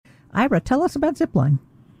Ira, tell us about Zipline.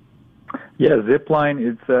 Yeah, Zipline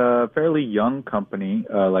is a fairly young company,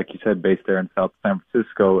 like you said, based there in South San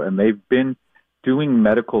Francisco, and they've been doing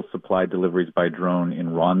medical supply deliveries by drone in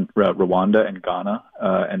Rwanda and Ghana.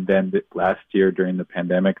 And then last year during the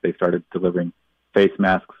pandemic, they started delivering face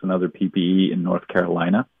masks and other PPE in North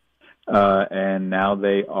Carolina. And now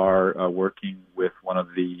they are working with one of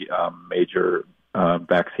the major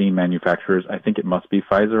vaccine manufacturers. I think it must be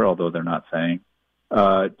Pfizer, although they're not saying,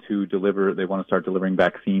 to deliver. They want to start delivering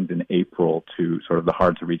vaccines in April to sort of the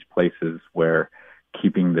hard-to-reach places where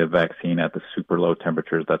keeping the vaccine at the super low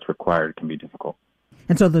temperatures that's required can be difficult.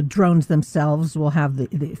 And so the drones themselves will have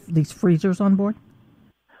these freezers on board?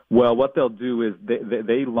 Well, what they'll do is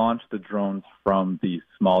they launch the drones from these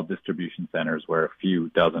small distribution centers where a few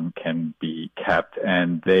dozen can be kept,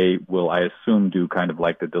 and they will, I assume, do kind of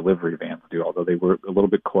like the delivery vans do, although they were a little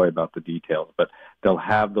bit coy about the details. But they'll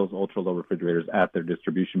have those ultra-low refrigerators at their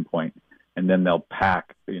distribution point, and then they'll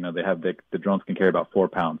pack, they have the drones can carry about 4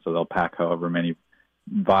 pounds, so they'll pack however many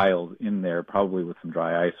vials in there, probably with some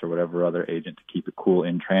dry ice or whatever other agent to keep it cool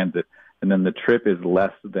in transit. And then the trip is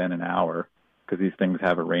less than an hour because these things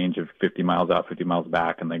have a range of 50 miles out, 50 miles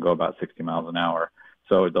back, and they go about 60 miles an hour.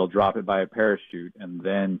 So they'll drop it by a parachute, and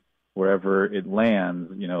then wherever it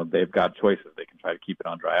lands, they've got choices. They can try to keep it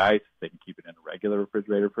on dry ice, they can keep it in a regular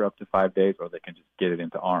refrigerator for up to 5 days, or they can just get it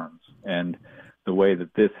into arms. And the way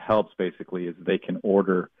that this helps basically is they can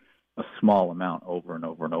order a small amount over and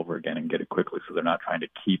over and over again and get it quickly, so they're not trying to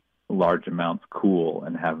keep large amounts cool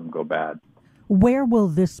and have them go bad. Where will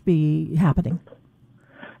this be happening?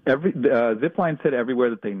 Zipline said everywhere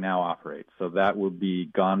that they now operate. So that will be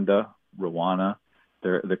Uganda, Rwanda.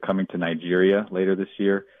 They're coming to Nigeria later this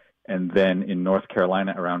year. And then in North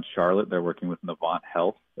Carolina around Charlotte, they're working with Novant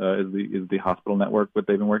Health is the hospital network that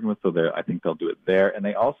they've been working with. So I think they'll do it there. And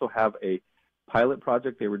they also have a pilot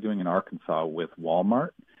project they were doing in Arkansas with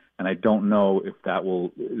Walmart. And I don't know if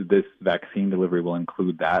this vaccine delivery will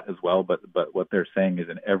include that as well. But what they're saying is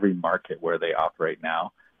in every market where they operate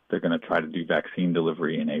now, they're going to try to do vaccine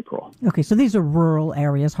delivery in April. Okay, so these are rural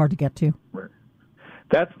areas, hard to get to. Right.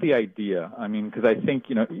 That's the idea. I mean, because I think,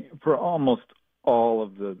 for almost all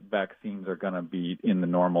of the vaccines are going to be in the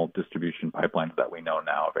normal distribution pipelines that we know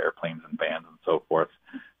now of airplanes and vans and so forth.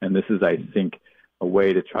 And this is, I think, a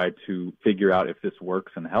way to try to figure out if this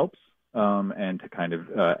works and helps. And to kind of,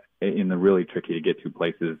 in the really tricky to get to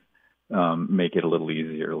places, make it a little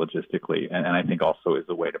easier logistically. And I think also is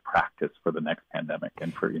a way to practice for the next pandemic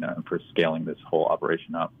and for scaling this whole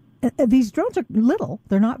operation up. These drones are little.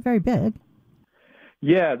 They're not very big.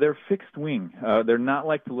 Yeah, they're fixed wing. They're not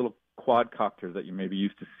like the little quadcopters that you may be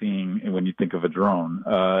used to seeing when you think of a drone.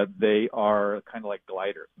 They are kind of like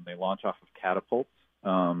gliders, and they launch off of catapults.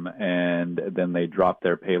 And then they drop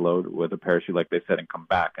their payload with a parachute, like they said, and come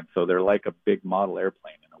back. And so they're like a big model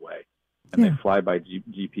airplane in a way. And they fly by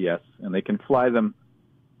GPS, and they can fly them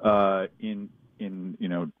in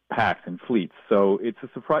packs and fleets. So it's a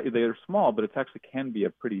surprise. They're small, but it actually can be a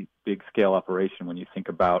pretty big scale operation when you think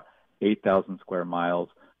about 8,000 square miles,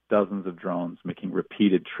 dozens of drones making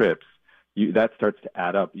repeated trips. That starts to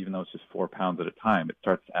add up, even though it's just 4 pounds at a time. It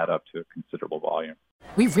starts to add up to a considerable volume.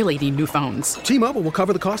 We really need new phones. T-Mobile will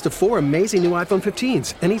cover the cost of 4 amazing new iPhone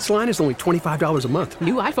 15s, and each line is only $25 a month.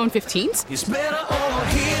 New iPhone 15s? It's better over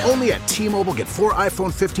here. Only at T-Mobile, get 4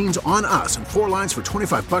 iPhone 15s on us and 4 lines for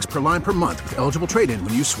 $25 per line per month with eligible trade-in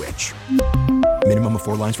when you switch. Minimum of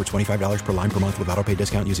 4 lines for $25 per line per month with autopay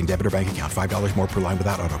discount using debit or bank account. $5 more per line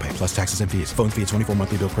without autopay, plus taxes and fees. Phone fee at 24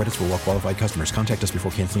 monthly bill credits for well-qualified customers. Contact us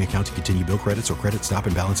before canceling account to continue bill credits or credit stop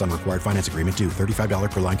and balance on required finance agreement due.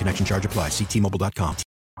 $35 per line connection charge applies. See T-Mobile.com.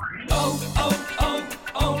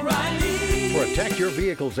 O'Reilly. Protect your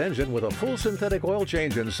vehicle's engine with a full synthetic oil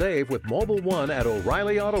change and save with Mobil 1 at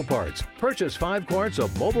O'Reilly Auto Parts. Purchase 5 quarts of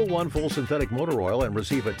Mobil 1 full synthetic motor oil and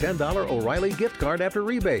receive a $10 O'Reilly gift card after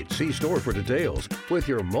rebate. See store for details. With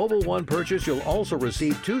your Mobil 1 purchase, you'll also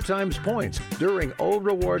receive 2 times points during O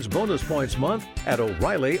Rewards Bonus Points Month at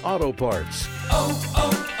O'Reilly Auto Parts.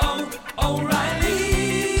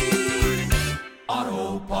 O'Reilly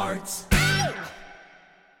Auto Parts.